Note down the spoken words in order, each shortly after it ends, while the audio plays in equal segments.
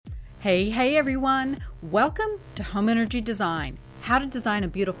Hey everyone! Welcome to Home Energy Design, how to design a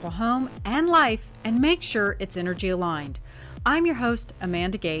beautiful home and life and make sure it's energy aligned. I'm your host,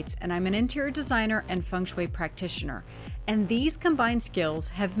 Amanda Gates, and I'm an interior designer and feng shui practitioner. And these combined skills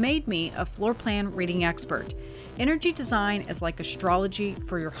have made me a floor plan reading expert. Energy design is like astrology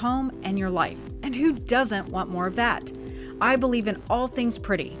for your home and your life. And who doesn't want more of that? I believe in all things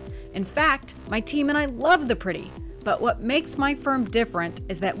pretty. In fact, my team and I love the pretty. But what makes my firm different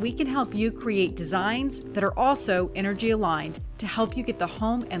is that we can help you create designs that are also energy aligned to help you get the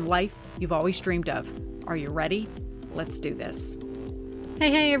home and life you've always dreamed of. Are you ready? Let's do this.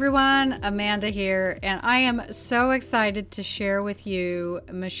 Hey everyone, Amanda here, and I am so excited to share with you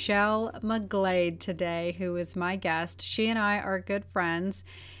Michelle McGlade today, who is my guest. She and I are good friends.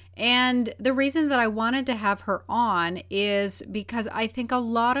 And the reason that I wanted to have her on is because I think a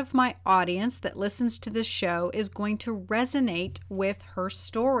lot of my audience that listens to this show is going to resonate with her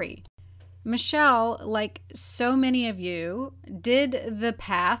story. Michelle, like so many of you, did the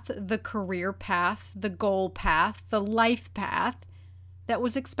path, the career path, the goal path, the life path that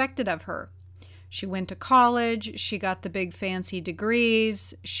was expected of her. She went to college, she got the big fancy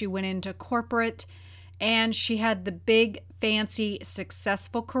degrees, she went into corporate, and she had the big, fancy,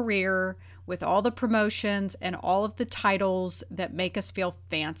 successful career with all the promotions and all of the titles that make us feel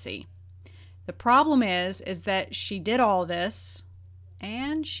fancy. The problem is that she did all this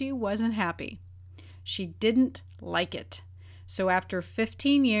and she wasn't happy. She didn't like it. So after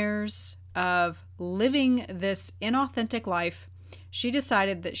 15 years of living this inauthentic life, she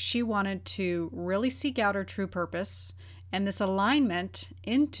decided that she wanted to really seek out her true purpose and this alignment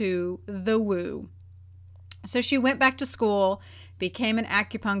into the woo. So she went back to school, became an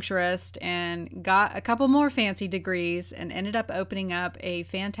acupuncturist, and got a couple more fancy degrees and ended up opening up a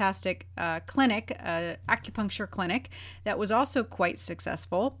fantastic clinic, acupuncture clinic that was also quite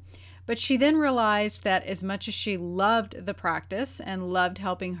successful. But she then realized that as much as she loved the practice and loved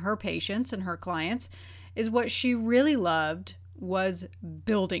helping her patients and her clients, is what she really loved was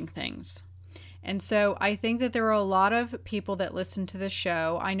building things. And so I think that there are a lot of people that listen to this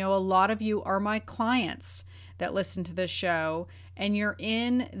show. I know a lot of you are my clients that listen to this show, and you're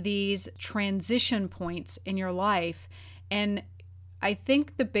in these transition points in your life. And I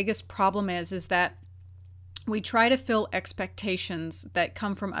think the biggest problem is that we try to fill expectations that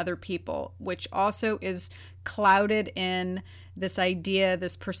come from other people, which also is clouded in this idea,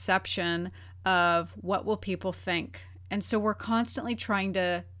 this perception of what will people think. And so we're constantly trying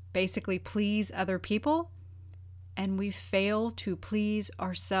to basically please other people, and we fail to please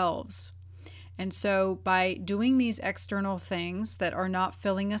ourselves. And so by doing these external things that are not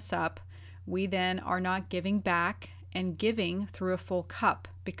filling us up, we then are not giving back and giving through a full cup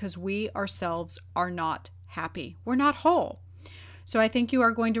because we ourselves are not happy. We're not whole. So I think you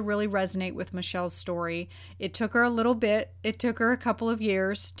are going to really resonate with Michelle's story. It took her a little bit. It took her a couple of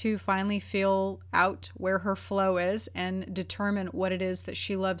years to finally feel out where her flow is and determine what it is that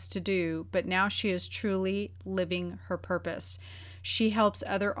she loves to do. But now she is truly living her purpose. She helps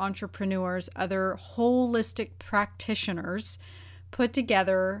other entrepreneurs, other holistic practitioners put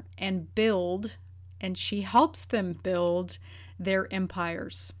together and build, and she helps them build their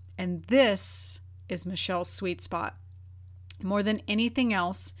empires. And this is Michelle's sweet spot. More than anything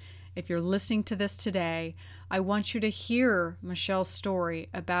else, if you're listening to this today, I want you to hear Michelle's story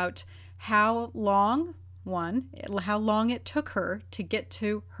about how long it took her to get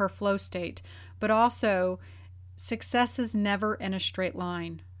to her flow state, but also success is never in a straight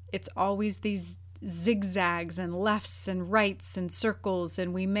line. It's always these zigzags and lefts and rights and circles,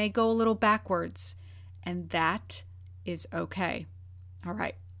 and we may go a little backwards, and that is okay. All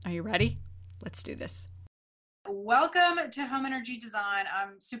right, are you ready? Let's do this. Welcome to Home Energy Design.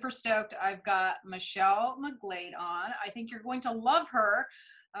 I'm super stoked. I've got Michelle McGlade on. I think you're going to love her.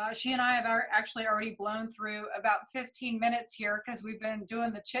 She and I have actually already blown through about 15 minutes here because we've been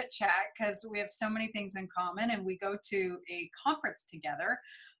doing the chit chat because we have so many things in common, and we go to a conference together,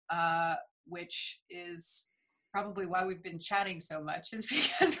 which is probably why we've been chatting so much, is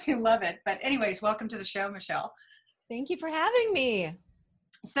because we love it. But anyways, welcome to the show, Michelle. Thank you for having me.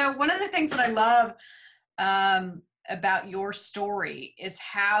 So one of the things that I love about your story is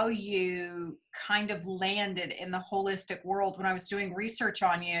how you kind of landed in the holistic world. When I was doing research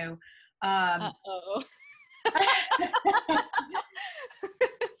on you,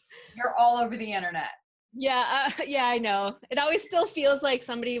 you're all over the internet. Yeah, I know. It always still feels like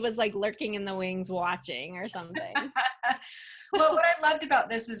somebody was like lurking in the wings watching or something. Well, what I loved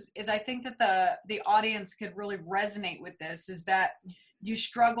about this is I think that the audience could really resonate with this, is that you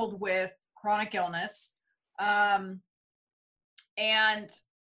struggled with chronic illness. And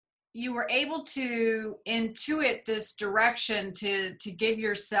you were able to intuit this direction to give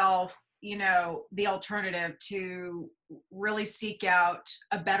yourself, you know, the alternative, to really seek out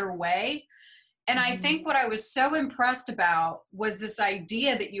a better way. And I Mhm. think what I was so impressed about was this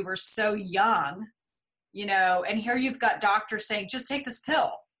idea that you were so young, you know, and here you've got doctors saying, just take this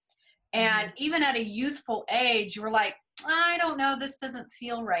pill. And Mhm. even at a youthful age, you were like, I don't know, this doesn't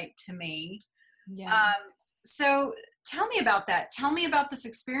feel right to me. Yeah. So tell me about that. Tell me about this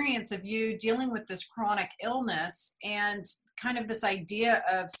experience of you dealing with this chronic illness and kind of this idea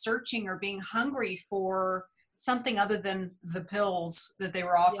of searching or being hungry for something other than the pills that they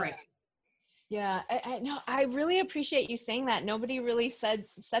were Yeah. offering. Yeah, I no, I really appreciate you saying that. Nobody really said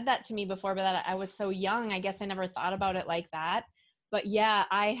that to me before, but that I was so young. I guess I never thought about it like that. But yeah,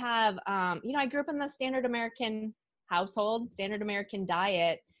 I have I grew up in the standard American household, standard American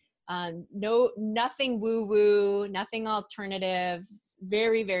diet. No, nothing woo woo, nothing alternative,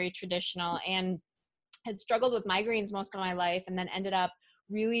 very, very traditional, and had struggled with migraines most of my life, and then ended up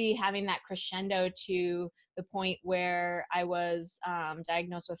really having that crescendo to the point where I was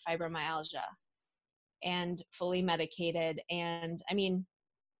diagnosed with fibromyalgia and fully medicated. And I mean,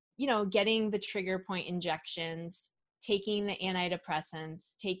 getting the trigger point injections, taking the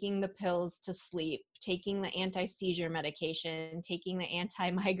antidepressants, taking the pills to sleep, taking the anti-seizure medication, taking the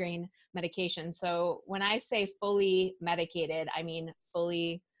anti-migraine medication. So when I say fully medicated, I mean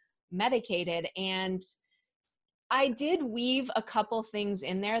fully medicated. And I did weave a couple things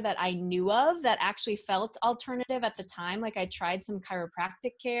in there that I knew of that actually felt alternative at the time. Like I tried some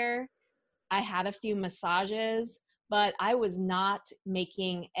chiropractic care, I had a few massages, but I was not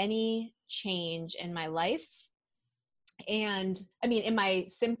making any change in my life. And I mean, in my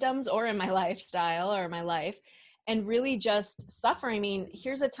symptoms or in my lifestyle or my life, and really just suffering. I mean,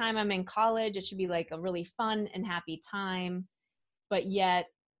 here's a time I'm in college. It should be like a really fun and happy time, but yet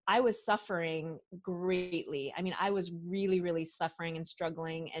I was suffering greatly. I mean, I was really, really suffering and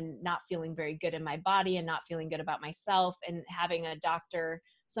struggling and not feeling very good in my body and not feeling good about myself, and having a doctor,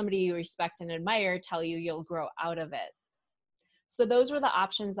 somebody you respect and admire, tell you you'll grow out of it. So those were the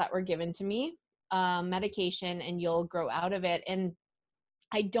options that were given to me, medication and you'll grow out of it. And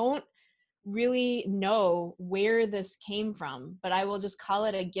I don't really know where this came from, but I will just call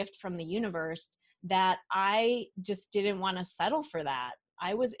it a gift from the universe, that I just didn't want to settle for that.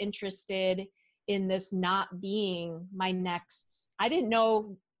 I was interested in this not being my next. I didn't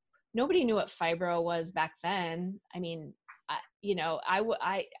know, nobody knew what fibro was back then. I mean,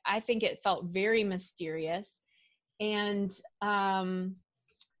 I think it felt very mysterious. And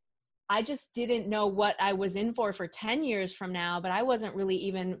I just didn't know what I was in for 10 years from now, but I wasn't really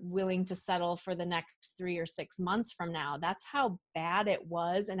even willing to settle for the next 3 or 6 months from now. That's how bad it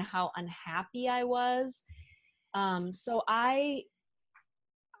was and how unhappy I was. So I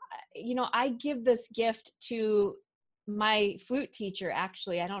give this gift to my flute teacher,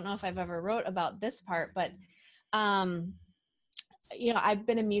 actually. I don't know if I've ever wrote about this part, but um, I've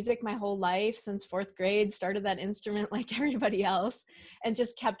been in music my whole life since fourth grade, started that instrument like everybody else, and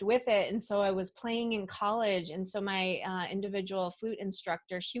just kept with it. And so I was playing in college. And so my individual flute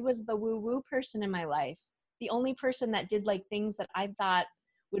instructor, she was the woo woo person in my life. The only person that did like things that I thought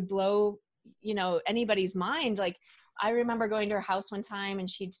would blow, anybody's mind. Like I remember going to her house one time and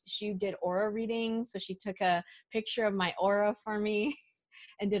she did aura readings. So she took a picture of my aura for me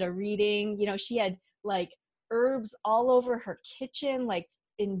and did a reading. She had like herbs all over her kitchen, like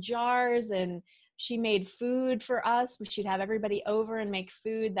in jars, and she made food for us. She'd have everybody over and make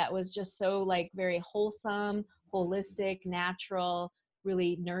food that was just so like very wholesome, holistic, natural,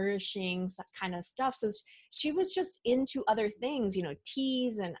 really nourishing kind of stuff. So she was just into other things,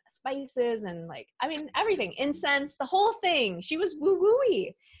 teas and spices and like, I mean, everything, incense, the whole thing. She was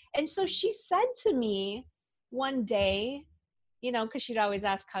woo-wooey. And so she said to me one day, because she'd always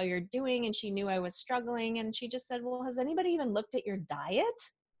ask how you're doing, and she knew I was struggling. And she just said, well, has anybody even looked at your diet?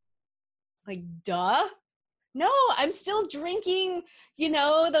 Like, duh. No, I'm still drinking,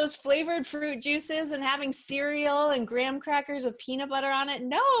 those flavored fruit juices and having cereal and graham crackers with peanut butter on it.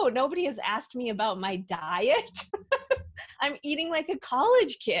 No, nobody has asked me about my diet. I'm eating like a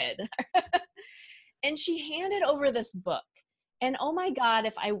college kid. And she handed over this book. And oh my God,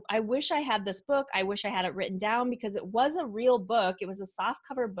 if I wish I had this book, I wish I had it written down, because it was a real book. It was a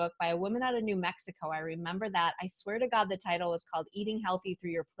softcover book by a woman out of New Mexico. I remember that. I swear to God, the title was called Eating Healthy Through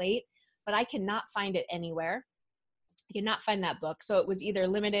Your Plate, but I cannot find it anywhere. I cannot find that book. So it was either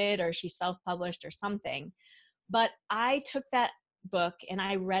limited or she self-published or something. But I took that book and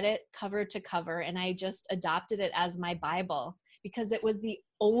I read it cover to cover, and I just adopted it as my Bible, because it was the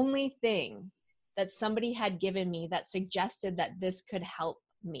only thing that somebody had given me that suggested that this could help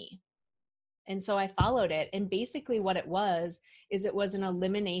me. And so I followed it. And basically what it was is it was an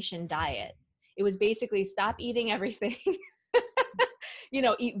elimination diet. It was basically stop eating everything,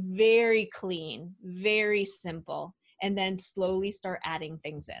 eat very clean, very simple, and then slowly start adding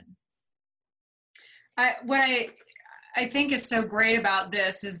things in. What I think is so great about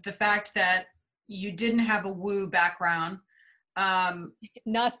this is the fact that you didn't have a woo background. Um,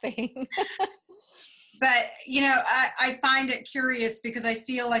 Nothing. but I find it curious because I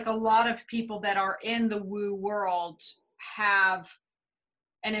feel like a lot of people that are in the woo world have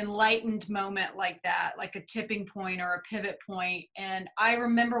an enlightened moment like that, like a tipping point or a pivot point. And I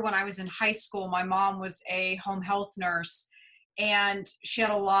remember when I was in high school, my mom was a home health nurse, and she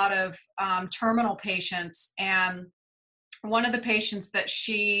had a lot of terminal patients. And one of the patients that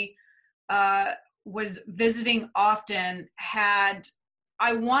she uh, was visiting often had,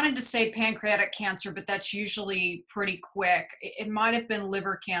 I wanted to say pancreatic cancer, but that's usually pretty quick. It might have been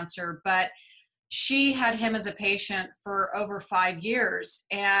liver cancer, but she had him as a patient for over 5 years,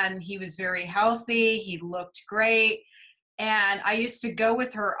 and he was very healthy. He looked great. And I used to go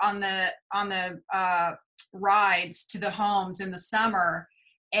with her on the rides to the homes in the summer.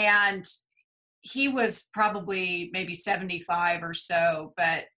 And he was probably maybe 75 or so,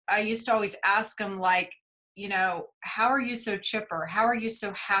 but I used to always ask him, like, how are you so chipper? How are you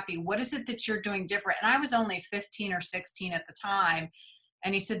so happy? What is it that you're doing different? And I was only 15 or 16 at the time.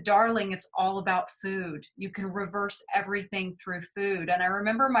 And he said, darling, it's all about food. You can reverse everything through food. And I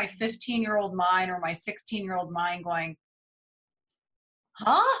remember my 15-year-old mind or my 16-year-old mind going,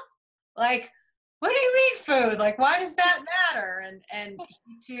 huh? Like, what do you mean food? Like, why does that matter? And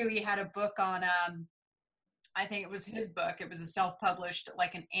he too, he had a book on I think it was his book. It was a self-published,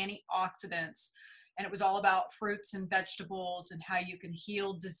 like an antioxidants, and it was all about fruits and vegetables and how you can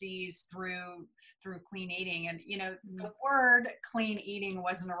heal disease through clean eating. And the word clean eating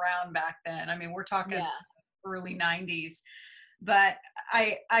wasn't around back then. I mean, we're talking early 90s. But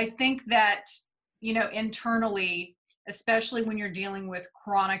I think that internally, especially when you're dealing with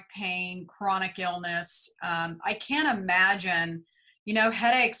chronic pain, chronic illness, I can't imagine.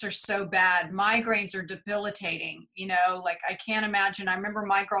 Headaches are so bad. Migraines are debilitating. Like, I can't imagine. I remember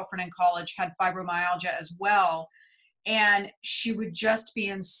my girlfriend in college had fibromyalgia as well, and she would just be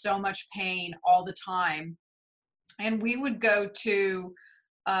in so much pain all the time. And we would go to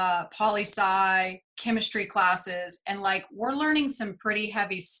poli-sci chemistry classes, and like, we're learning some pretty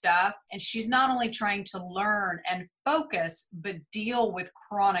heavy stuff. And she's not only trying to learn and focus, but deal with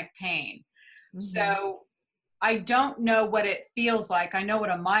chronic pain. Mm-hmm. So I don't know what it feels like. I know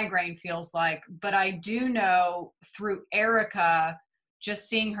what a migraine feels like, but I do know through Erica, just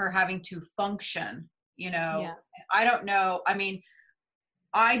seeing her having to function, I don't know. I mean,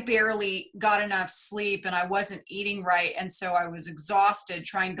 I barely got enough sleep and I wasn't eating right. And so I was exhausted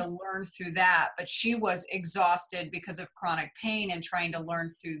trying to learn through that, but she was exhausted because of chronic pain and trying to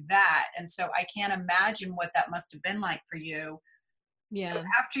learn through that. And so I can't imagine what that must have been like for you. Yeah. So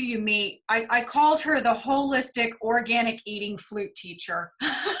after you meet, I called her the holistic organic eating flute teacher.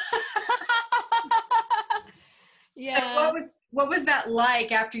 Yeah. So what was that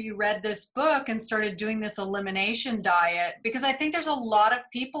like after you read this book and started doing this elimination diet? Because I think there's a lot of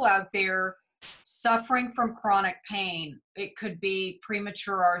people out there suffering from chronic pain. It could be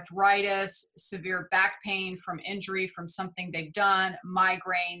premature arthritis, severe back pain from injury from something they've done,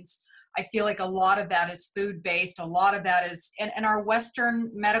 migraines. I feel like a lot of that is food-based. A lot of that is, and our Western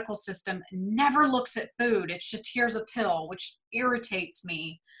medical system never looks at food. It's just, here's a pill, which irritates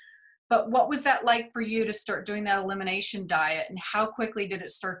me. But what was that like for you to start doing that elimination diet, and how quickly did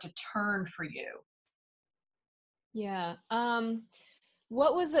it start to turn for you? Yeah.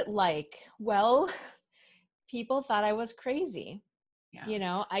 What was it like? Well, people thought I was crazy.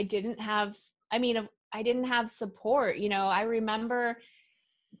 Yeah. I didn't have support. I remember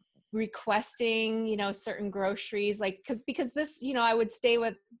requesting, certain groceries, like, because this, I would stay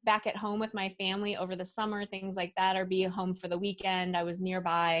back at home with my family over the summer, things like that, or be home for the weekend. I was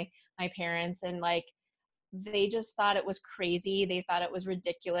nearby my parents, and like, they just thought it was crazy. They thought it was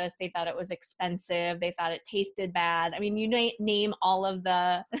ridiculous. They thought it was expensive. They thought it tasted bad. I mean, you name all of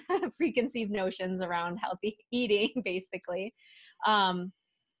the preconceived notions around healthy eating, basically.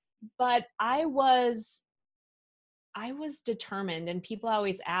 But I was determined, and people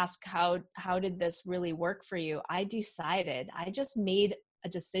always ask, how did this really work for you? I just made a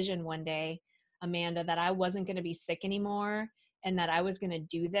decision one day, Amanda, that I wasn't going to be sick anymore, and that I was going to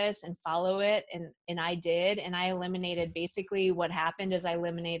do this and follow it. And I did. And I eliminated, basically what happened is I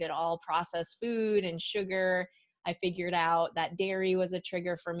eliminated all processed food and sugar. I figured out that dairy was a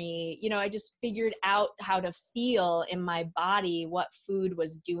trigger for me. I just figured out how to feel in my body, what food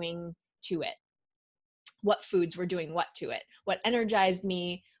was doing to it, what foods were doing what to it, what energized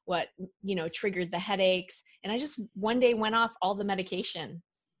me, what, triggered the headaches. And I just one day went off all the medication.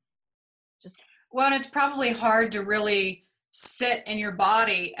 Just, Well, and it's probably hard to really sit in your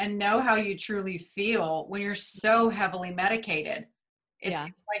body and know how you truly feel when you're so heavily medicated. It's yeah,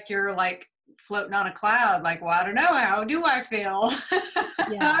 like you're like floating on a cloud, like, well, I don't know, how do I feel? I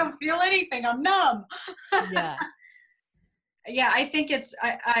yeah, don't feel anything. I'm numb. yeah, Yeah, I think it's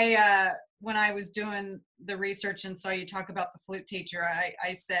when I was doing the research and saw you talk about the flute teacher,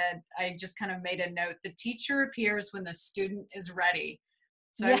 I said I just kind of made a note. The teacher appears when the student is ready.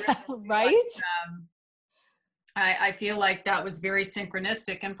 So I really yeah, feel like right? um, I feel like that was very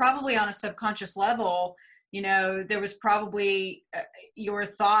synchronistic, and probably on a subconscious level, there was probably your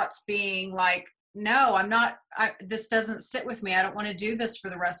thoughts being like, no, I'm not, this doesn't sit with me. I don't want to do this for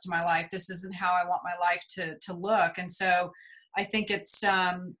the rest of my life. This isn't how I want my life to look. And so I think it's,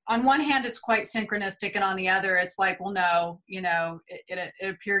 on one hand, it's quite synchronistic. And on the other, it's like, well, no, it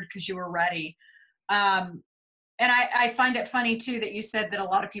appeared because you were ready. Um, and I find it funny too that you said that a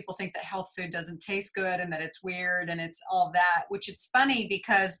lot of people think that health food doesn't taste good and that it's weird and it's all that, which it's funny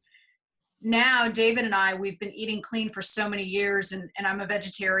because now David and I, we've been eating clean for so many years, and I'm a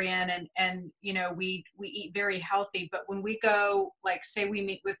vegetarian, and we eat very healthy. But when we go, like, say we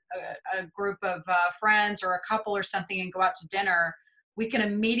meet with a group of friends or a couple or something and go out to dinner, we can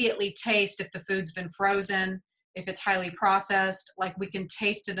immediately taste if the food's been frozen, if it's highly processed. Like, we can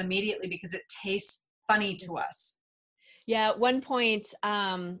taste it immediately because it tastes funny to us. Yeah, at one point,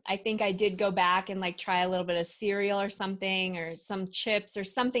 I think I did go back and like try a little bit of cereal or something, or some chips or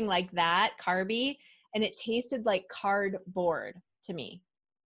something like that, carby, and it tasted like cardboard to me.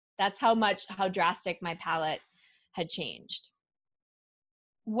 That's how drastic my palate had changed.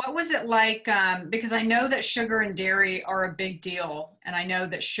 What was it like? Because I know that sugar and dairy are a big deal, and I know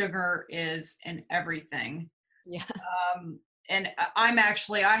that sugar is in everything. Yeah. And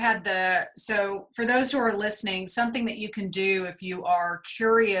I had so for those who are listening, something that you can do if you are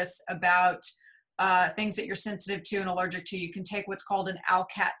curious about things that you're sensitive to and allergic to, you can take what's called an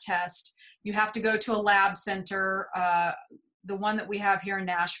ALCAT test. You have to go to a lab center. The one that we have here in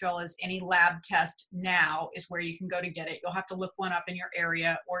Nashville is Any Lab Test Now is where you can go to get it. You'll have to look one up in your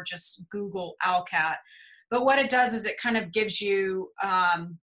area or just Google ALCAT. But what it does is it kind of gives you,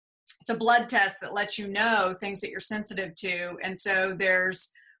 it's a blood test that lets you know things that you're sensitive to. And so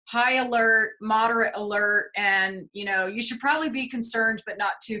there's high alert, moderate alert, and you should probably be concerned, but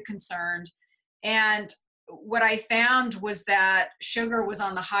not too concerned. And what I found was that sugar was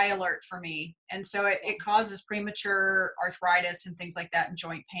on the high alert for me. And so it causes premature arthritis and things like that, and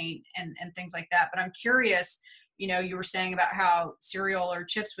joint pain and things like that. But I'm curious, you were saying about how cereal or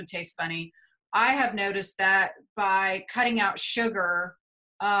chips would taste funny. I have noticed that by cutting out sugar,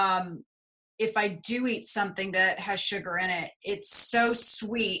 if I do eat something that has sugar in it, it's so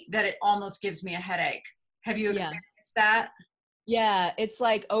sweet that it almost gives me a headache. Have you Yeah. experienced that? Yeah, it's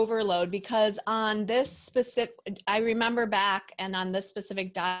like overload, because on this specific, I remember back, and on this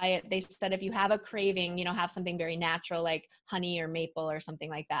specific diet, they said if you have a craving, have something very natural like honey or maple or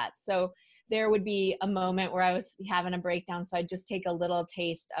something like that. So there would be a moment where I was having a breakdown. So I'd just take a little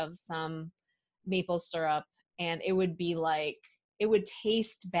taste of some maple syrup, and it would be like, it would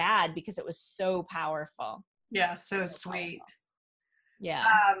taste bad because it was so powerful. Yeah, so So sweet. powerful. Yeah.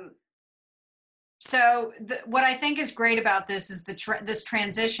 So what I think is great about this is this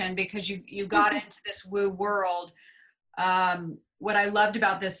transition, because you got into this woo world. What I loved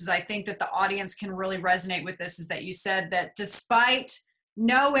about this is I think that the audience can really resonate with this, is that you said that despite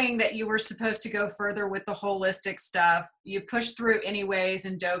knowing that you were supposed to go further with the holistic stuff, you pushed through anyways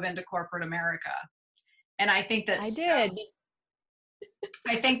and dove into corporate America. And I think that I did.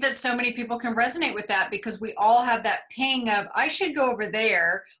 I think that so many people can resonate with that, because we all have that ping of, I should go over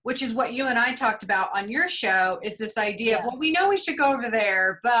there, which is what you and I talked about on your show, is this idea of, well, we know we should go over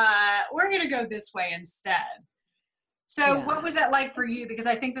there, but we're going to go this way instead. So what was that like for you? Because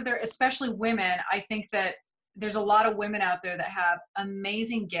I think that there, especially women, I think that there's a lot of women out there that have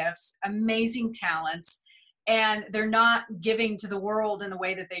amazing gifts, amazing talents, and they're not giving to the world in the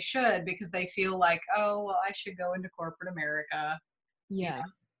way that they should, because they feel like, oh, well, I should go into corporate America. Yeah.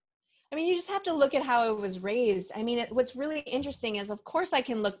 I mean, you just have to look at how it was raised. I mean, what's really interesting is, of course, I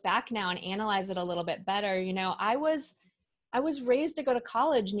can look back now and analyze it a little bit better. I was raised to go to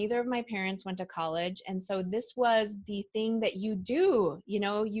college. Neither of my parents went to college. And so this was the thing that you do.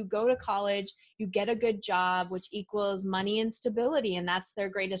 You go to college, you get a good job, which equals money and stability. And that's their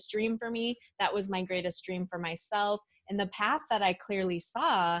greatest dream for me. That was my greatest dream for myself. And the path that I clearly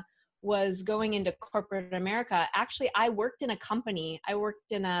saw was going into corporate America. Actually, I worked in a company. I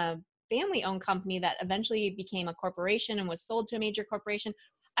worked in a family owned company that eventually became a corporation and was sold to a major corporation.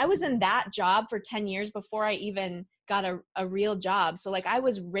 I was in that job for 10 years before I even got a real job. So like I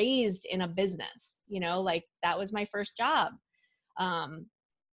was raised in a business, like that was my first job.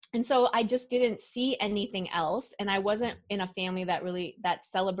 And so I just didn't see anything else. And I wasn't in a family that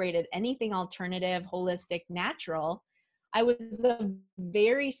celebrated anything alternative, holistic, natural. I was a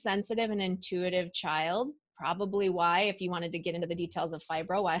very sensitive and intuitive child, probably why, if you wanted to get into the details of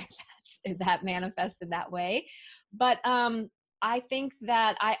fibro, why that manifested that way. But I think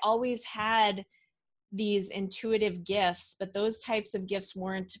that I always had these intuitive gifts, but those types of gifts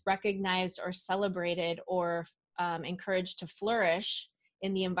weren't recognized or celebrated or encouraged to flourish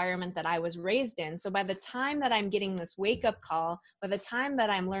in the environment that I was raised in. So by the time that I'm getting this wake up call, by the time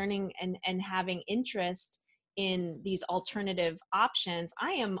that I'm learning and having interest in these alternative options,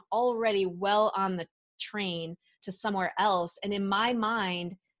 I am already well on the train to somewhere else. And in my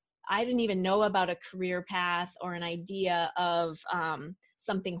mind, I didn't even know about a career path or an idea of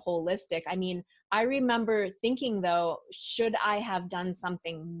something holistic. I mean, I remember thinking though, should I have done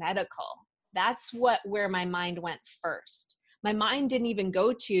something medical? That's where my mind went first. My mind didn't even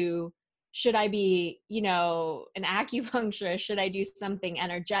go to, should I be, an acupuncturist? Should I do something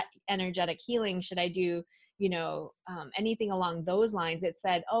energetic healing? Should I do, anything along those lines? It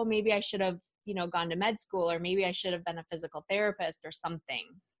said, oh, maybe I should have, gone to med school, or maybe I should have been a physical therapist or something.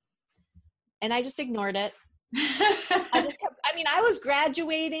 And I just ignored it. I was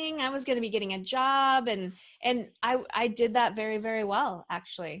graduating, I was going to be getting a job, and I did that very, very well,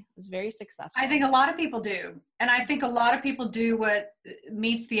 actually. It was very successful. I think a lot of people do. And I think a lot of people do what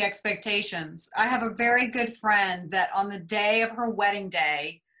meets the expectations. I have a very good friend that on the day of her wedding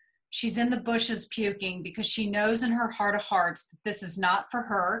day, she's in the bushes puking because she knows in her heart of hearts that this is not for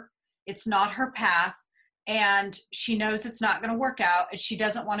her. It's not her path. And she knows it's not going to work out, and she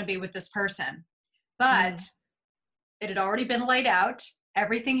doesn't want to be with this person. But it had already been laid out.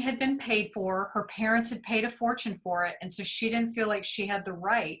 Everything had been paid for. Her parents had paid a fortune for it. And so she didn't feel like she had the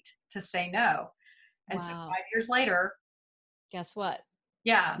right to say no. And so 5 years later, guess what?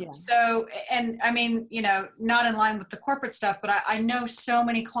 Yeah. So, and I mean, not in line with the corporate stuff, but I know so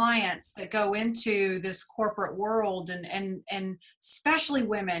many clients that go into this corporate world and especially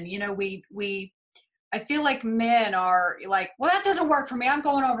women, I feel like men are like, well, that doesn't work for me, I'm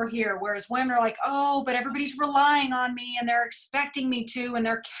going over here. Whereas women are like, oh, but everybody's relying on me and they're expecting me to, and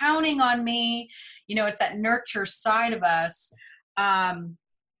they're counting on me. It's that nurture side of us. And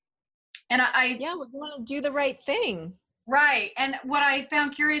we want to do the right thing. Right. And what I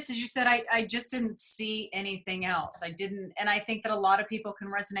found curious is you said, I just didn't see anything else. I didn't. And I think that a lot of people can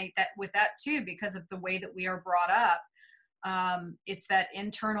resonate with that too, because of the way that we are brought up. It's that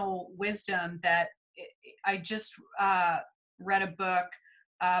internal wisdom that I just read a book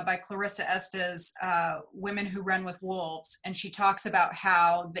by Clarissa Estes, Women Who Run with Wolves. And she talks about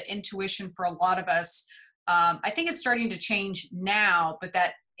how the intuition for a lot of us, I think it's starting to change now, but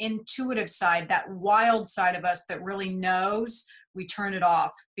that intuitive side, that wild side of us that really knows, we turn it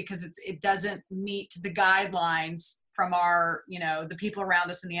off because it doesn't meet the guidelines from our, the people around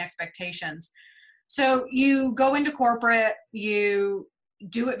us and the expectations. So you go into corporate, you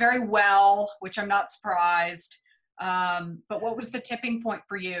do it very well, which I'm not surprised. But what was the tipping point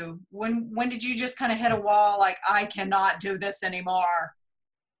for you? When did you just kind of hit a wall, like, I cannot do this anymore?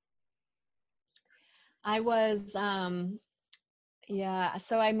 I was, so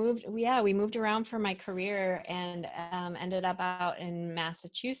we moved around for my career and ended up out in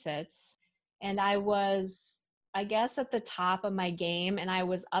Massachusetts. And I was, I guess, at the top of my game, and I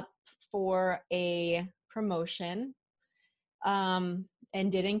was up for a promotion and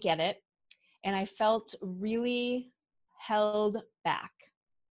didn't get it. And I felt really held back.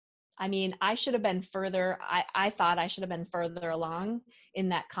 I mean, I should have been further. I thought I should have been further along in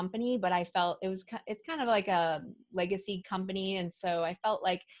that company, but I felt it's kind of like a legacy company. And so I felt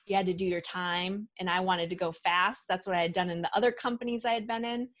like you had to do your time, and I wanted to go fast. That's what I had done in the other companies I had been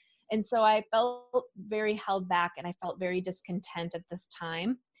in. And so I felt very held back, and I felt very discontent at this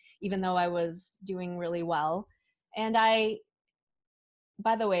time, even though I was doing really well. And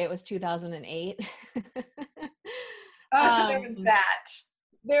by the way, it was 2008. So there was that.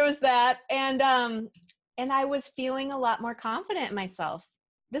 There was that. And I was feeling a lot more confident in myself.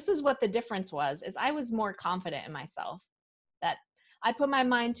 This is what the difference was, is I was more confident in myself, that I put my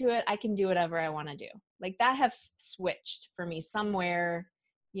mind to it. I can do whatever I want to do. Like, that have switched for me somewhere,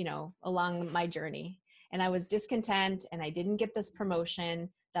 along my journey. And I was discontent, and I didn't get this promotion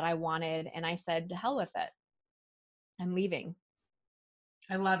that I wanted. And I said, to hell with it. I'm leaving.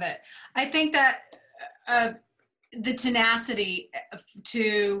 I love it. I think that the tenacity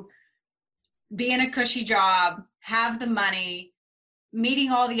to be in a cushy job, have the money,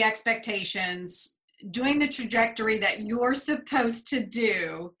 meeting all the expectations, doing the trajectory that you're supposed to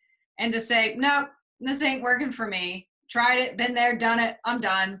do, and to say, nope, this ain't working for me. Tried it, been there, done it, I'm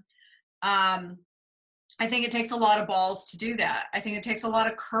done. I think it takes a lot of balls to do that. I think it takes a lot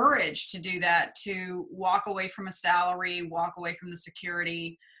of courage to do that, to walk away from a salary, walk away from the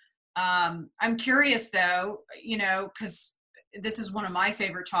security. I'm curious though, because this is one of my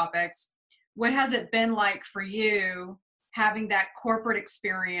favorite topics. What has it been like for you having that corporate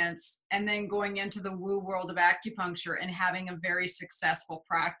experience and then going into the woo world of acupuncture and having a very successful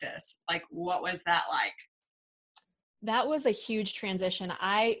practice? Like, what was that like? That was a huge transition.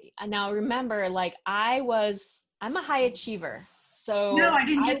 I now remember, like, I'm a high achiever. No, So I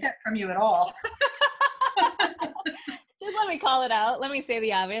didn't get that from you at all. just let me call it out. Let me say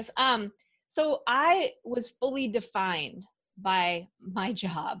the obvious. So I was fully defined by my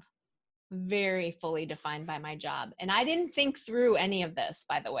job, very fully defined by my job. And I didn't think through any of this,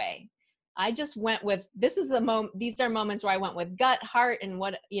 by the way. I just went with, these are moments where I went with gut, heart, and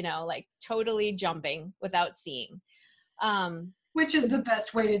what, like totally jumping without seeing. Which is the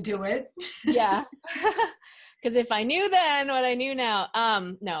best way to do it. Yeah. Because if I knew then what I knew now,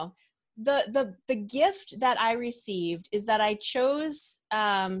 no. The gift that I received is that I chose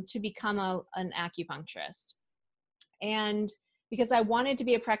to become an acupuncturist. And because I wanted to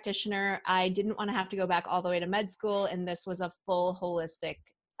be a practitioner, I didn't want to have to go back all the way to med school. And this was a full holistic,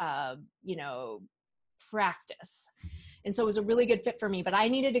 practice. And so it was a really good fit for me, but I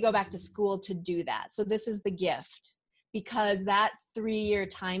needed to go back to school to do that. So this is the gift, because that 3-year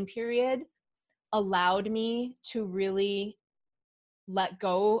time period allowed me to really let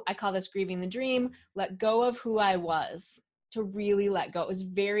go. I call this grieving the dream, let go of who I was, to really let go. It was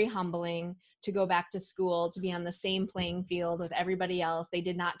very humbling to go back to school, to be on the same playing field with everybody else. They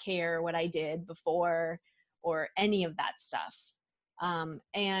did not care what I did before or any of that stuff.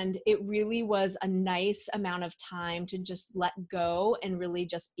 And it really was a nice amount of time to just let go and really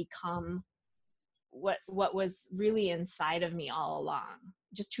just become what was really inside of me all along,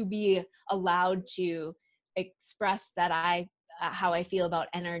 just to be allowed to express that how I feel about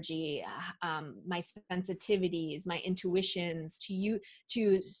energy, my sensitivities, my intuitions,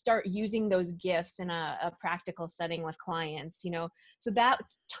 to start using those gifts in a practical setting with clients, So that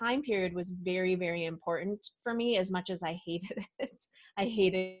time period was very, very important for me, as much as I hated it. I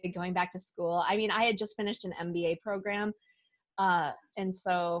hated going back to school. I mean, I had just finished an MBA program. And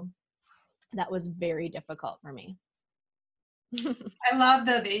so that was very difficult for me. I love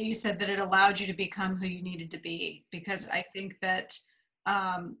though that you said that it allowed you to become who you needed to be, because I think that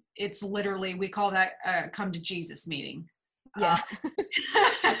it's literally, we call that a come to Jesus meeting. Yeah.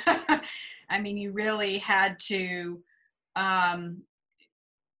 I mean, you really had to,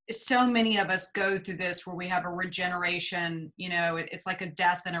 so many of us go through this where we have a regeneration, it's like a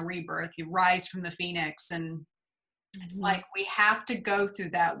death and a rebirth. You rise from the phoenix, and it's like we have to go through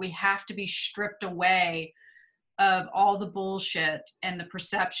that. We have to be stripped away of all the bullshit and the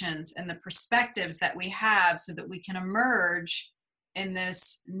perceptions and the perspectives that we have, so that we can emerge in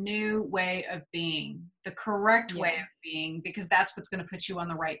this new way of being, the correct way of being, because that's what's going to put you on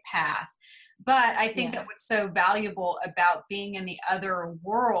the right path. But I think that what's so valuable about being in the other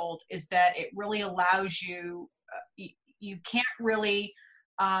world is that it really allows you, you can't really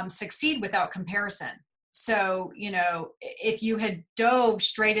succeed without comparison. So, if you had dove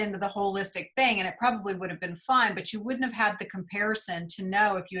straight into the holistic thing, and it probably would have been fine, but you wouldn't have had the comparison to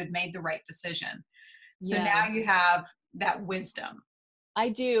know if you had made the right decision. So now you have that wisdom. I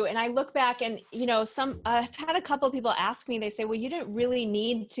do. And I look back and, I've had a couple of people ask me, they say, well, you didn't really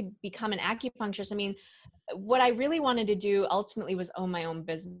need to become an acupuncturist. I mean, what I really wanted to do ultimately was own my own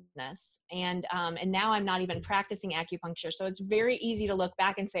business. And now I'm not even practicing acupuncture. So it's very easy to look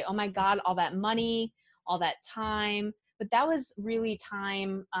back and say, oh my God, all that money, all that time. But that was really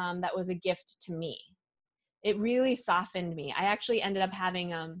time that was a gift to me. It really softened me. I actually ended up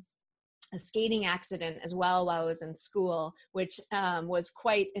having a skating accident as well while I was in school, which was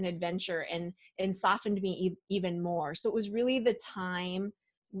quite an adventure and softened me even more. So it was really the time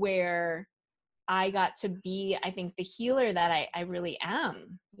where I got to be, I think, the healer that I really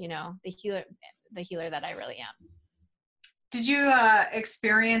am, the healer that I really am. Did you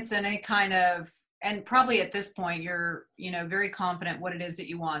experience any kind of, and probably at this point you're, very confident what it is that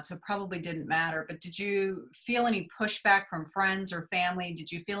you want, so probably didn't matter, but did you feel any pushback from friends or family?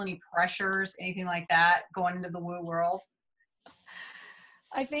 Did you feel any pressures, anything like that going into the woo world?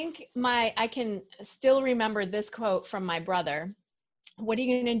 I think I can still remember this quote from my brother. What are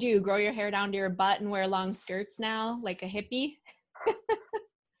you going to do? Grow your hair down to your butt and wear long skirts now like a hippie?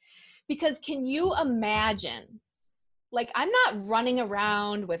 Because can you imagine, like, I'm not running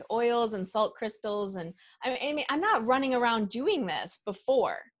around with oils and salt crystals, and I mean, I'm not running around doing this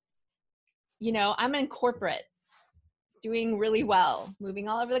before. You know, I'm in corporate, doing really well, moving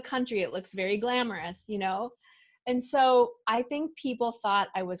all over the country. It looks very glamorous, you know? And so I think people thought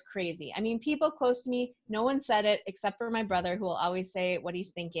I was crazy. I mean, people close to me, no one said it except for my brother, who will always say what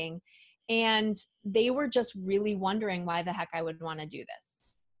he's thinking. And they were just really wondering why the heck I would want to do this.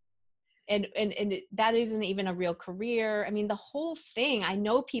 And that isn't even a real career. I mean, the whole thing, I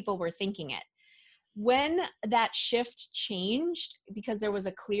know people were thinking it. When that shift changed, because there was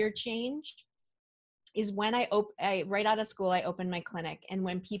a clear change, is when I right out of school, I opened my clinic. And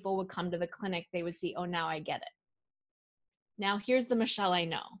when people would come to the clinic, they would see, oh, now I get it. Now here's the Michelle I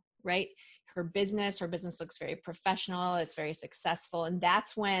know, right? Her business looks very professional. It's very successful. And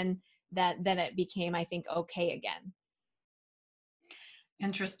that's when then it became, I think, okay again.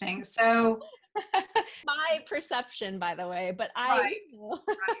 Interesting. So my perception, by the way, but right.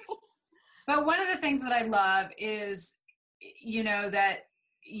 But one of the things that I love is, you know, that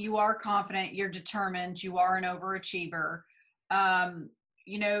you are confident, you're determined, you are an overachiever.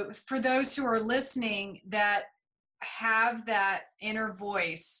 You know, for those who are listening that have that inner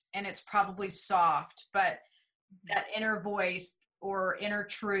voice, and it's probably soft, but that inner voice or inner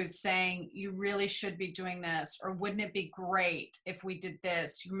truth saying, you really should be doing this, or wouldn't it be great if we did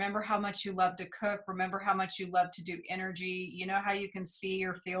this? You remember how much you love to cook, remember how much you love to do energy, you know how you can see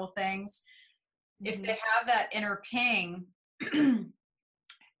or feel things. If they have that inner ping,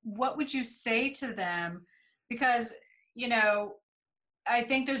 what would you say to them? Because, you know, I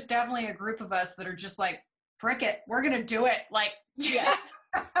think there's definitely a group of us that are just like, frick it, we're going to do it. Like, yeah.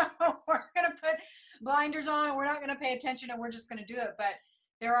 we're going to put blinders on and we're not going to pay attention and we're just going to do it. But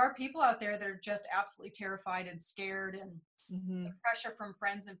there are people out there that are just absolutely terrified and scared, and the pressure from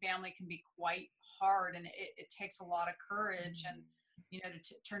friends and family can be quite hard, and it takes a lot of courage and, you know,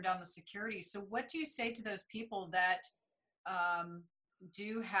 to turn down the security. So what do you say to those people that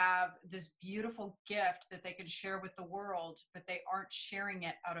do have this beautiful gift that they could share with the world, but they aren't sharing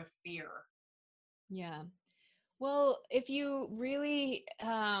it out of fear? Yeah. Well, if you really,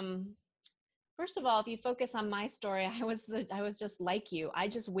 first of all, if you focus on my story, I was just like you. I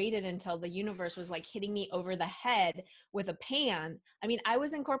just waited until the universe was like hitting me over the head with a pan. I mean, I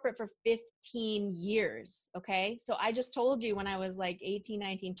was in corporate for 15 years. Okay. So I just told you when I was like 18,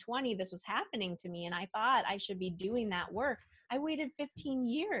 19, 20, this was happening to me. And I thought I should be doing that work. I waited 15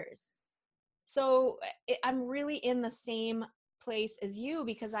 years. So I'm really in the same place as you,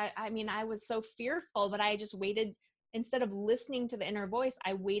 because I mean, I was so fearful, but I just waited. Instead of listening to the inner voice,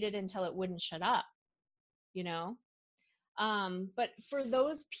 I waited until it wouldn't shut up, you know? But for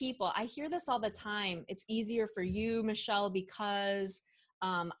those people, I hear this all the time. It's easier for you, Michelle, because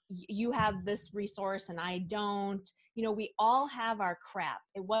you have this resource and I don't. You know, we all have our crap.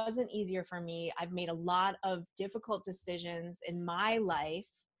 It wasn't easier for me. I've made a lot of difficult decisions in my life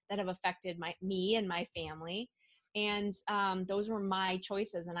that have affected me and my family. And those were my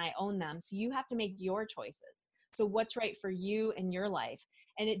choices and I own them. So you have to make your choices. So what's right for you in your life?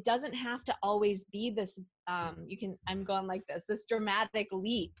 And it doesn't have to always be this, I'm going like this dramatic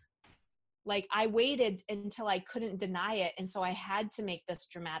leap. Like I waited until I couldn't deny it. And so I had to make this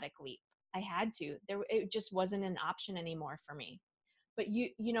dramatic leap. I had to, it just wasn't an option anymore for me. But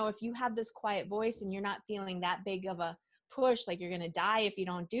you know, if you have this quiet voice and you're not feeling that big of a push, like you're going to die if you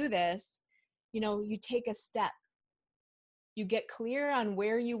don't do this, you know, you take a step, you get clear on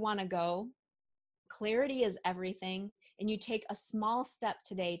where you want to go. Clarity is everything. And you take a small step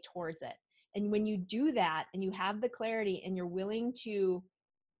today towards it. And when you do that and you have the clarity and you're willing to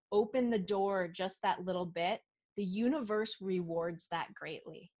open the door just that little bit, the universe rewards that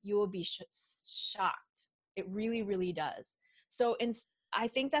greatly. You will be shocked. It really, really does. So I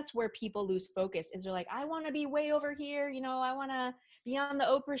think that's where people lose focus, is they're like, I want to be way over here. You know, I want to be on the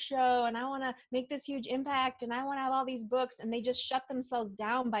Oprah show and I want to make this huge impact and I want to have all these books. And they just shut themselves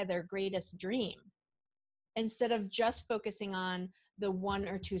down by their greatest dream, instead of just focusing on the 1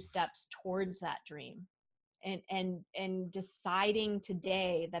 or 2 steps towards that dream, and deciding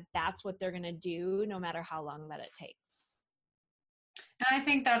today that that's what they're going to do, no matter how long that it takes. And I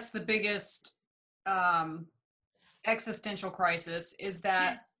think that's the biggest existential crisis, is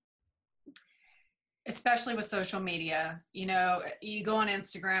that, especially with social media, you know, you go on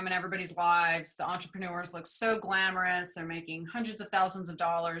Instagram and everybody's lives, the entrepreneurs look so glamorous. They're making hundreds of thousands of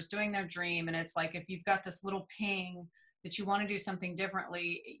dollars doing their dream. And it's like, if you've got this little ping that you want to do something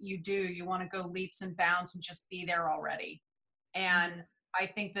differently, you want to go leaps and bounds and just be there already. And I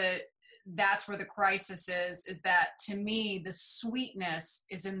think that that's where the crisis is that to me, the sweetness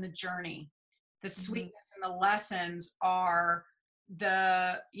is in the journey. The sweetness and the lessons are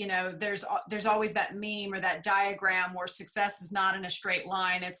there's always that meme or that diagram where success is not in a straight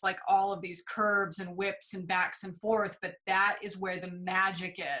line. It's like all of these curves and whips and backs and forth, but that is where the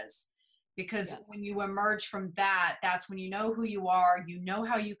magic is. Because when you emerge from that, that's when you know who you are, you know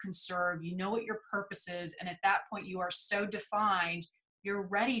how you can serve, you know what your purpose is. And at that point, you are so defined, you're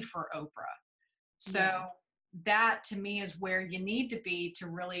ready for Oprah. So that to me is where you need to be to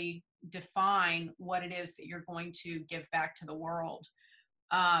really define what it is that you're going to give back to the world.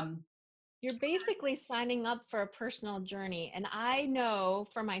 You're basically signing up for a personal journey. And I know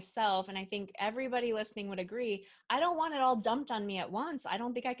for myself, and I think everybody listening would agree, I don't want it all dumped on me at once. I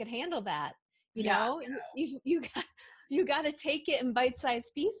don't think I could handle that. You got to take it in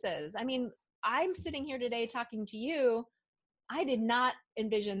bite-sized pieces. I mean, I'm sitting here today talking to you. I did not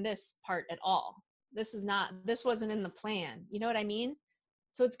envision this part at all. This wasn't in the plan. You know what I mean?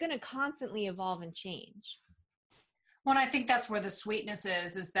 So it's going to constantly evolve and change. Well, I think that's where the sweetness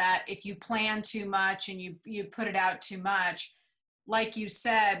is that if you plan too much and you put it out too much, like you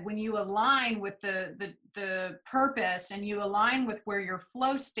said, when you align with the purpose and you align with where your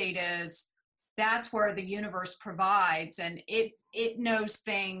flow state is, that's where the universe provides, and it knows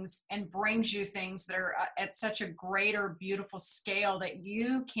things and brings you things that are at such a greater, beautiful scale that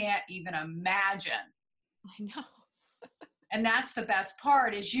you can't even imagine. I know. And that's the best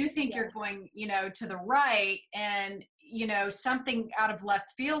part is you think you're going, to the right, and, something out of left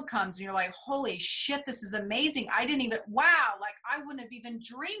field comes and you're like, holy shit, this is amazing. I wouldn't have even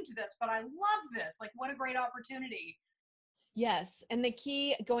dreamed this, but I love this. Like, what a great opportunity. Yes. And the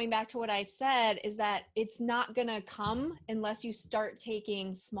key, going back to what I said, is that it's not going to come unless you start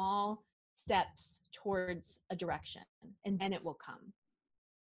taking small steps towards a direction, and then it will come.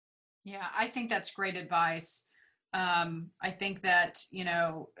 Yeah, I think that's great advice. I think that,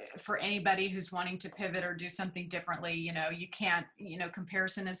 for anybody who's wanting to pivot or do something differently, you can't,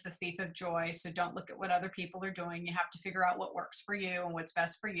 comparison is the thief of joy. So don't look at what other people are doing. You have to figure out what works for you and what's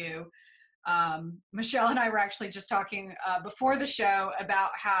best for you. Michelle and I were actually just talking before the show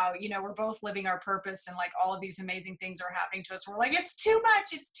about how, we're both living our purpose and like all of these amazing things are happening to us. We're like, it's too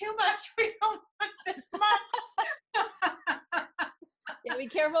much. We don't want this much. Yeah, be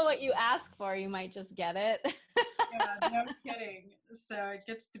careful what you ask for. You might just get it. Yeah, no kidding. So it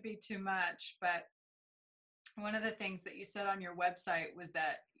gets to be too much. But one of the things that you said on your website was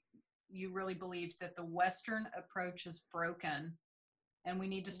that you really believed that the Western approach is broken and we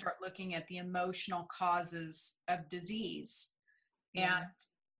need to start looking at the emotional causes of disease. Yeah. And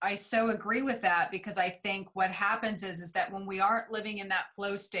I so agree with that, because I think what happens is that when we aren't living in that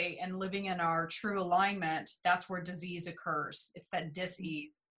flow state and living in our true alignment, that's where disease occurs. It's that dis-ease.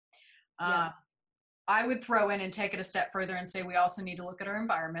 I would throw in and take it a step further and say we also need to look at our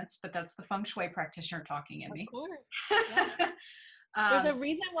environments, but that's the feng shui practitioner talking in me. Of course. Yeah. There's a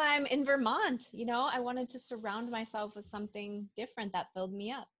reason why I'm in Vermont. I wanted to surround myself with something different that filled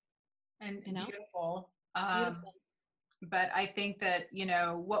me up. And beautiful. Beautiful. But I think that,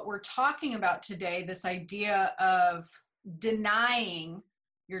 what we're talking about today, this idea of denying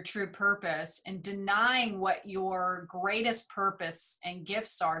your true purpose and denying what your greatest purpose and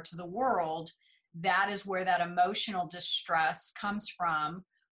gifts are to the world, that is where that emotional distress comes from.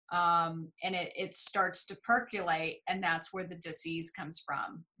 And it starts to percolate, and that's where the disease comes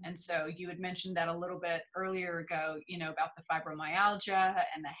from. And so you had mentioned that a little bit earlier ago, about the fibromyalgia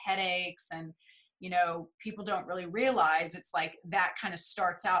and the headaches, and people don't really realize it's like that kind of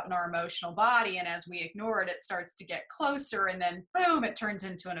starts out in our emotional body. And as we ignore it, it starts to get closer, and then boom, it turns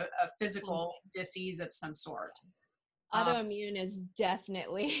into a physical disease of some sort. Autoimmune is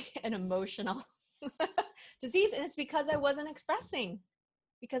definitely an emotional disease. And it's because I wasn't expressing,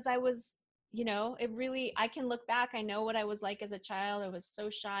 because I was, I can look back. I know what I was like as a child. I was so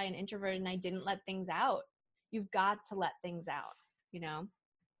shy and introverted, and I didn't let things out. You've got to let things out,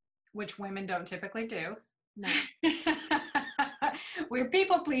 Which women don't typically do. No. We're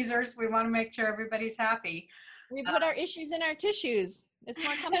people pleasers. We want to make sure everybody's happy. We put our issues in our tissues. It's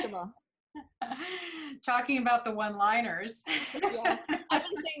more comfortable. Talking about the one-liners. Yeah. I've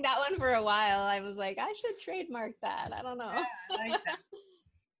been saying that one for a while. I was like, I should trademark that. I don't know. Yeah, I like that.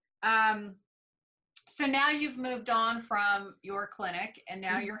 So now you've moved on from your clinic, and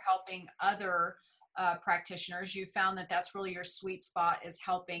now you're helping other practitioners. You found that that's really your sweet spot, is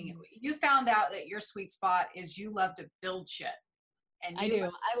helping. You found out that your sweet spot is you love to build shit. And I do.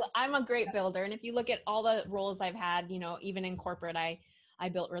 I'm a great builder. And if you look at all the roles I've had, even in corporate, I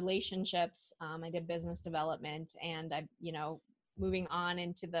built relationships. I did business development, and I, moving on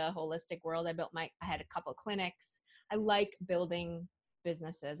into the holistic world. I had a couple clinics. I like building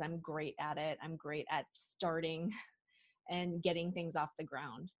businesses. I'm great at it. I'm great at starting and getting things off the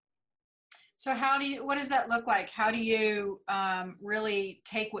ground. So what does that look like? How do you really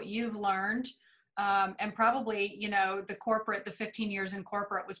take what you've learned, and probably, the 15 years in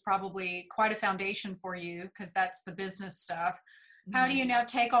corporate was probably quite a foundation for you because that's the business stuff. How do you now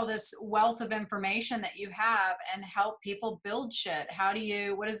take all this wealth of information that you have and help people build shit?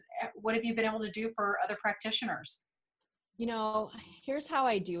 What have you been able to do for other practitioners? Here's how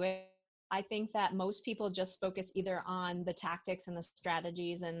I do it. I think that most people just focus either on the tactics and the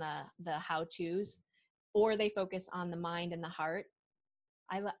strategies and the how-tos, or they focus on the mind and the heart.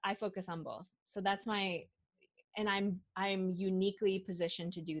 I focus on both. So that's and I'm uniquely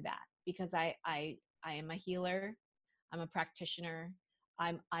positioned to do that because I am a healer. I'm a practitioner.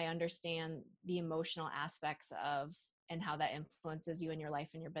 I understand the emotional aspects of and how that influences you in your life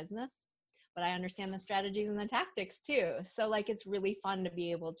and your business. But I understand the strategies and the tactics too. So like, it's really fun to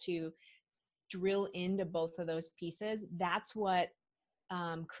be able to drill into both of those pieces. That's what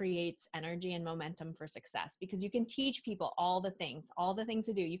creates energy and momentum for success, because you can teach people all the things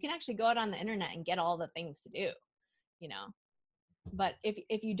to do. You can actually go out on the internet and get all the things to do, but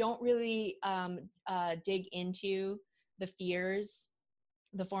if you don't really dig into the fears,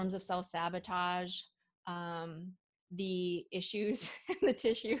 the forms of self-sabotage, the issues and the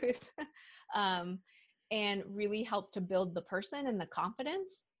tissues, and really help to build the person and the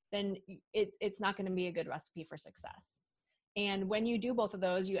confidence, then it's not going to be a good recipe for success. And when you do both of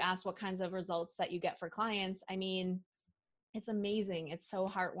those, you ask what kinds of results that you get for clients. I mean, it's amazing. It's so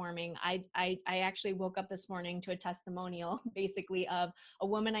heartwarming. I actually woke up this morning to a testimonial basically of a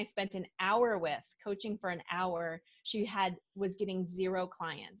woman I spent an hour with coaching for an hour. She was getting zero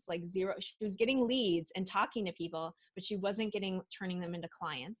clients, like zero. She was getting leads and talking to people, but she wasn't turning them into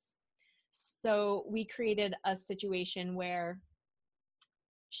clients. So we created a situation where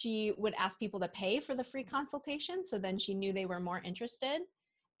she would ask people to pay for the free consultation. So then she knew they were more interested,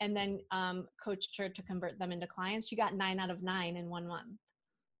 and then coached her to convert them into clients. She got 9 out of 9 in 1 month.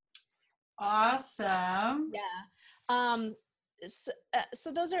 Awesome. Yeah.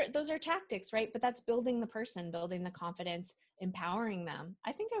 So those are tactics, right? But that's building the person, building the confidence, empowering them.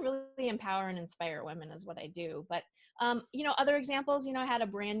 I think I really empower and inspire women is what I do. But, other examples, I had a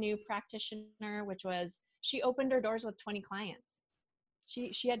brand new practitioner, which was, she opened her doors with 20 clients.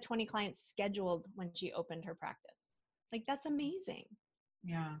 She had 20 clients scheduled when she opened her practice. Like, that's amazing.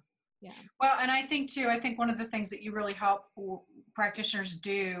 Yeah. Yeah. Well, and I think one of the things that you really help practitioners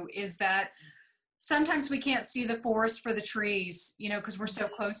do is that sometimes we can't see the forest for the trees, because we're so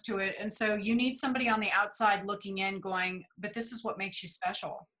close to it. And so you need somebody on the outside looking in going, but this is what makes you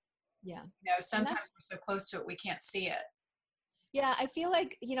special. Yeah. Sometimes we're so close to it, we can't see it. Yeah, I feel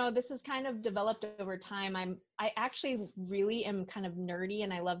like, this has kind of developed over time. I actually really am kind of nerdy,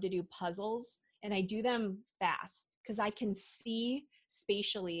 and I love to do puzzles, and I do them fast because I can see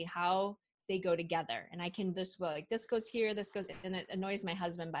spatially how they go together. And I can this goes here, this goes, and it annoys my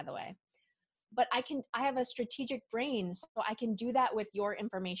husband, by the way. But I have a strategic brain, so I can do that with your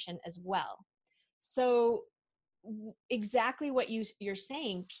information as well. So exactly what you're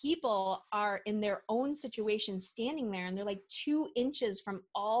saying, people are in their own situation standing there, and they're like 2 inches from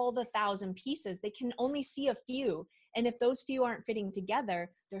all the 1,000 pieces. They can only see a few. And if those few aren't fitting together,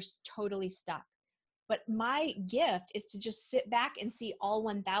 they're totally stuck. But my gift is to just sit back and see all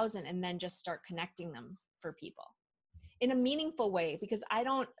 1,000 and then just start connecting them for people in a meaningful way. Because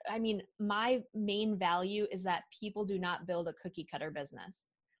my main value is that people do not build a cookie cutter business.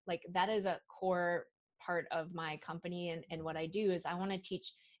 Like, that is a core part of my company, and what I do is I want to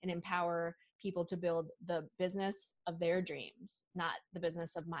teach and empower people to build the business of their dreams, not the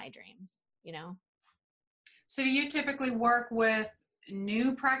business of my dreams, So do you typically work with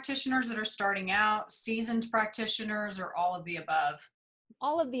new practitioners that are starting out, seasoned practitioners, or all of the above?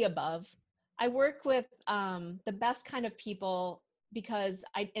 All of the above. I work with the best kind of people, because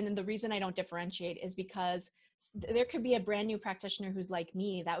and the reason I don't differentiate is because there could be a brand new practitioner who's like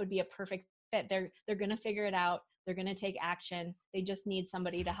me. That would be a perfect fit. They're going to figure it out. They're going to take action. They just need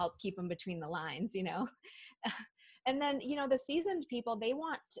somebody to help keep them between the lines, And then, the seasoned people, they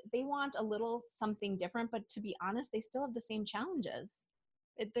want a little something different, but to be honest, they still have the same challenges.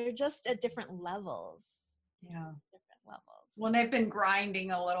 They're just at different levels. Yeah. Different levels. Well, they've been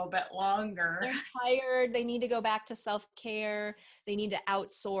grinding a little bit longer. They're tired. They need to go back to self-care. They need to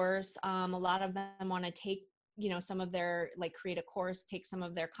outsource. A lot of them want to take, some of their, create a course, take some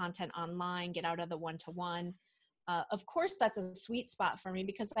of their content online, get out of the one-to-one. Of course, that's a sweet spot for me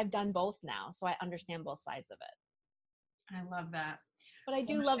because I've done both now. So I understand both sides of it. I love that. But I Well,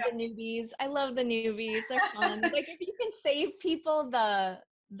 do love Michelle, the newbies. I love the newbies. They're fun. Like if you can save people the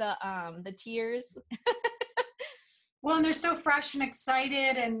tears. well, and they're so fresh and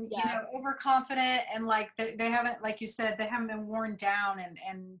excited and, Yeah, overconfident and like they haven't, like you said, they haven't been worn down and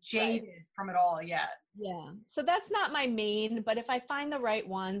right. jaded from it all yet. Yeah. So that's not my main, but if I find the right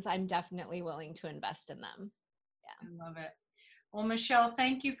ones, I'm definitely willing to invest in them. Yeah. I love it. Well, Michelle,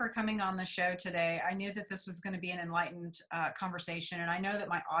 thank you for coming on the show today. I knew that this was going to be an enlightened conversation, and I know that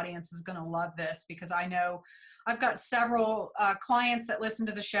my audience is going to love this because I know I've got several clients that listen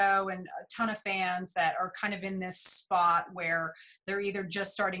to the show and a ton of fans that are kind of in this spot where they're either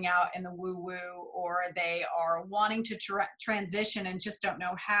just starting out in the woo-woo or they are wanting to transition and just don't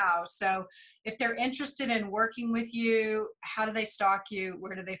know how. So if they're interested in working with you, how do they stalk you?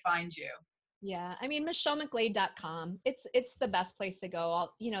 Where do they find you? Yeah. I mean, MichelleMcGlade.com. It's the best place to go.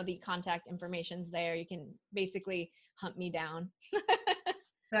 The contact information's there. You can basically hunt me down.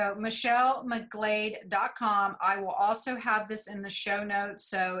 So MichelleMcGlade.com. I will also have this in the show notes.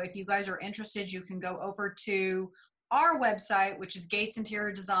 So if you guys are interested, you can go over to our website, which is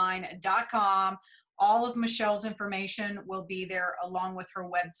GatesInteriorDesign.com. All of Michelle's information will be there along with her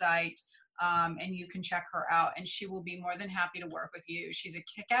website. And you can check her out and she will be more than happy to work with you. She's a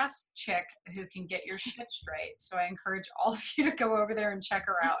kick-ass chick who can get your shit straight. So I encourage all of you to go over there and check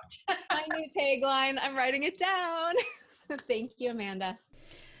her out. My new tagline. I'm writing it down. Thank you, Amanda.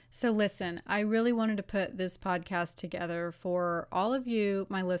 So listen, I really wanted to put this podcast together for all of you,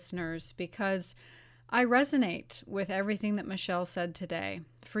 my listeners, because I resonate with everything that Michelle said today.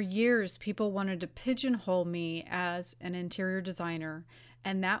 For years, people wanted to pigeonhole me as an interior designer,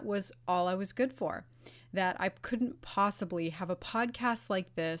 and that was all I was good for. That I couldn't possibly have a podcast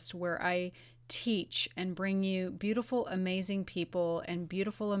like this where I teach and bring you beautiful, amazing people and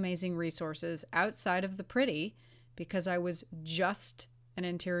beautiful, amazing resources outside of the pretty because I was just an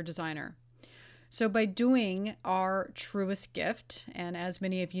interior designer. So by doing our truest gift, and as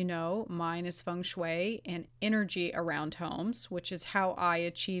many of you know, mine is feng shui and energy around homes, which is how I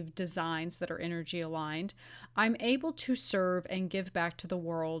achieve designs that are energy aligned, I'm able to serve and give back to the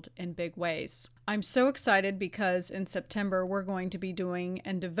world in big ways. I'm so excited because in September, we're going to be doing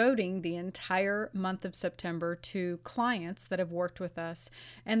and devoting the entire month of September to clients that have worked with us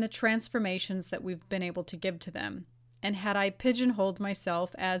and the transformations that we've been able to give to them. And had I pigeonholed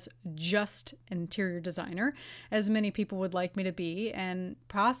myself as just interior designer, as many people would like me to be, and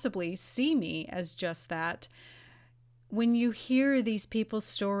possibly see me as just that, when you hear these people's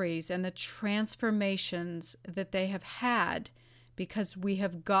stories and the transformations that they have had because we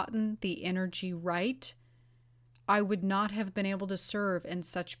have gotten the energy right, I would not have been able to serve in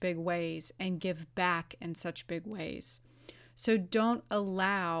such big ways and give back in such big ways. So don't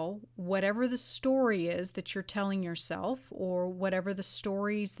allow whatever the story is that you're telling yourself or whatever the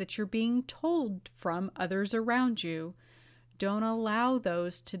stories that you're being told from others around you, don't allow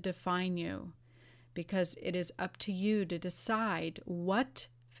those to define you, because it is up to you to decide what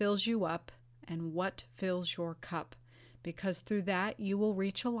fills you up and what fills your cup, because through that you will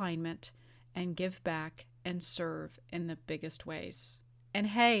reach alignment and give back and serve in the biggest ways. And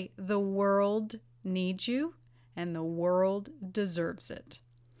hey, the world needs you. And the world deserves it.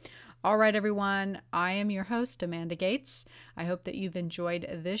 All right, everyone. I am your host, Amanda Gates. I hope that you've enjoyed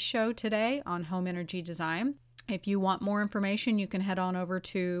this show today on home energy design. If you want more information, you can head on over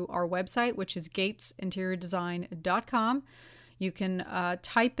to our website, which is GatesInteriorDesign.com. You can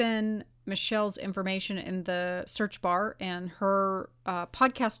type in Michelle's information in the search bar, and her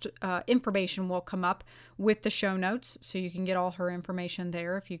podcast information will come up with the show notes. So you can get all her information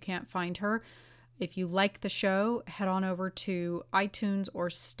there if you can't find her. If you like the show, head on over to iTunes or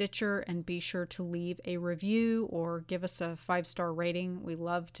Stitcher and be sure to leave a review or give us a 5-star rating. We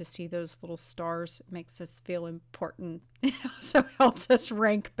love to see those little stars. It makes us feel important. It also helps us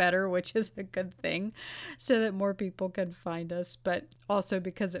rank better, which is a good thing, so that more people can find us, but also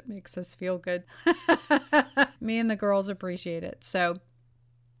because it makes us feel good. Me and the girls appreciate it. So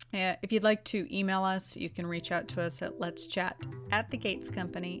if you'd like to email us, you can reach out to us at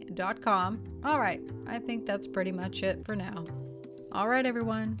letschat@thegatescompany.com. All right, I think that's pretty much it for now. All right,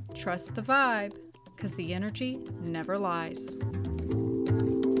 everyone, trust the vibe, because the energy never lies.